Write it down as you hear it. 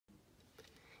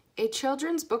A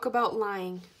children's book about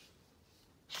lying.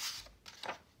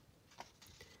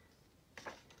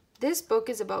 This book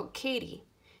is about Katie.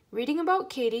 Reading about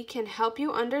Katie can help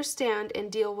you understand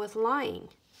and deal with lying.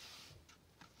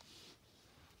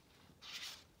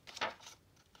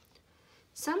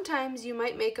 Sometimes you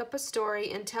might make up a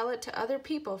story and tell it to other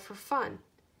people for fun.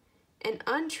 An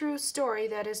untrue story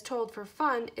that is told for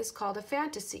fun is called a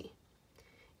fantasy.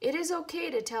 It is okay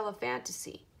to tell a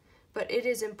fantasy, but it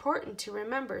is important to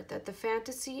remember that the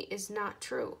fantasy is not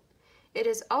true. It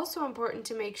is also important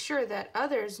to make sure that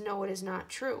others know it is not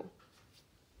true.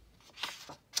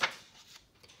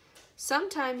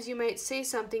 Sometimes you might say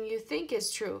something you think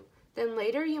is true, then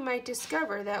later you might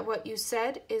discover that what you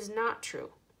said is not true.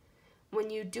 When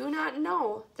you do not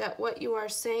know that what you are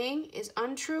saying is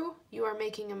untrue, you are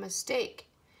making a mistake.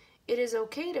 It is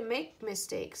okay to make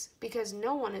mistakes because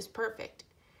no one is perfect.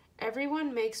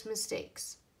 Everyone makes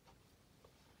mistakes.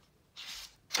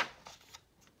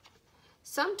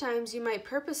 Sometimes you might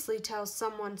purposely tell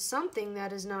someone something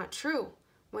that is not true.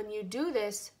 When you do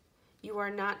this, you are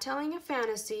not telling a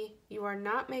fantasy, you are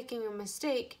not making a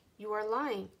mistake, you are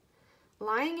lying.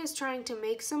 Lying is trying to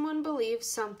make someone believe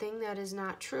something that is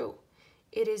not true.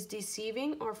 It is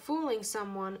deceiving or fooling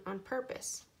someone on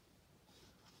purpose.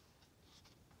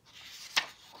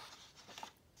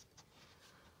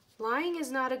 Lying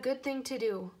is not a good thing to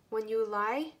do. When you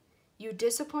lie, you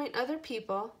disappoint other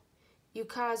people. You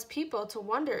cause people to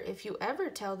wonder if you ever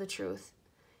tell the truth.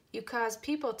 You cause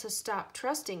people to stop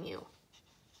trusting you.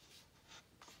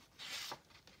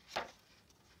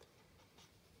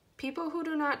 People who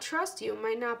do not trust you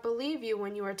might not believe you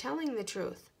when you are telling the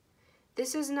truth.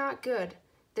 This is not good.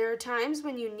 There are times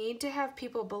when you need to have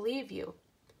people believe you,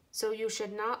 so you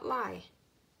should not lie.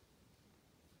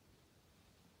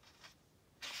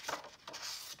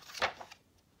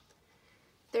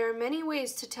 There are many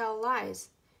ways to tell lies.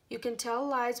 You can tell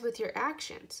lies with your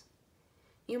actions.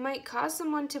 You might cause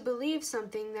someone to believe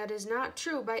something that is not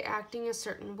true by acting a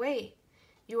certain way.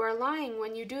 You are lying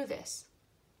when you do this.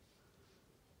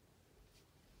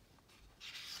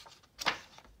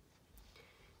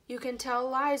 You can tell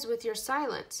lies with your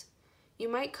silence. You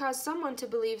might cause someone to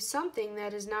believe something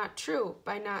that is not true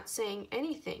by not saying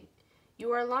anything.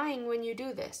 You are lying when you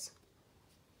do this.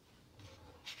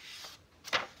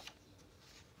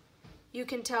 You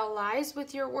can tell lies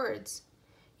with your words.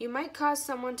 You might cause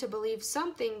someone to believe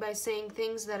something by saying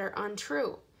things that are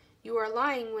untrue. You are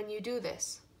lying when you do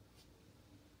this.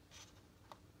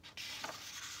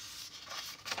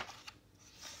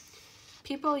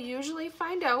 People usually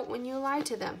find out when you lie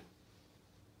to them.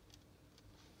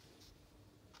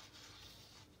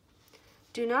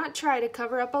 Do not try to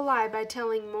cover up a lie by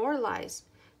telling more lies.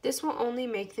 This will only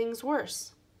make things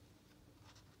worse.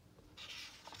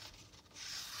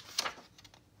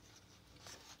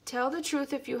 Tell the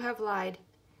truth if you have lied.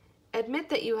 Admit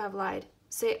that you have lied.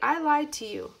 Say, "I lied to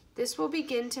you." This will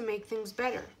begin to make things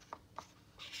better.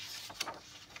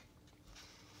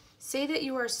 Say that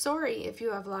you are sorry if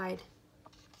you have lied.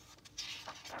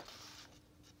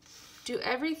 Do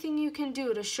everything you can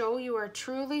do to show you are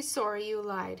truly sorry you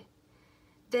lied.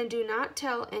 Then do not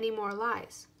tell any more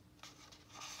lies.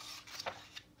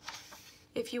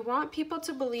 If you want people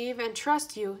to believe and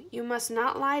trust you, you must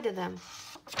not lie to them.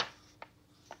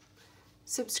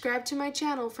 Subscribe to my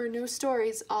channel for new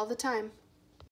stories all the time.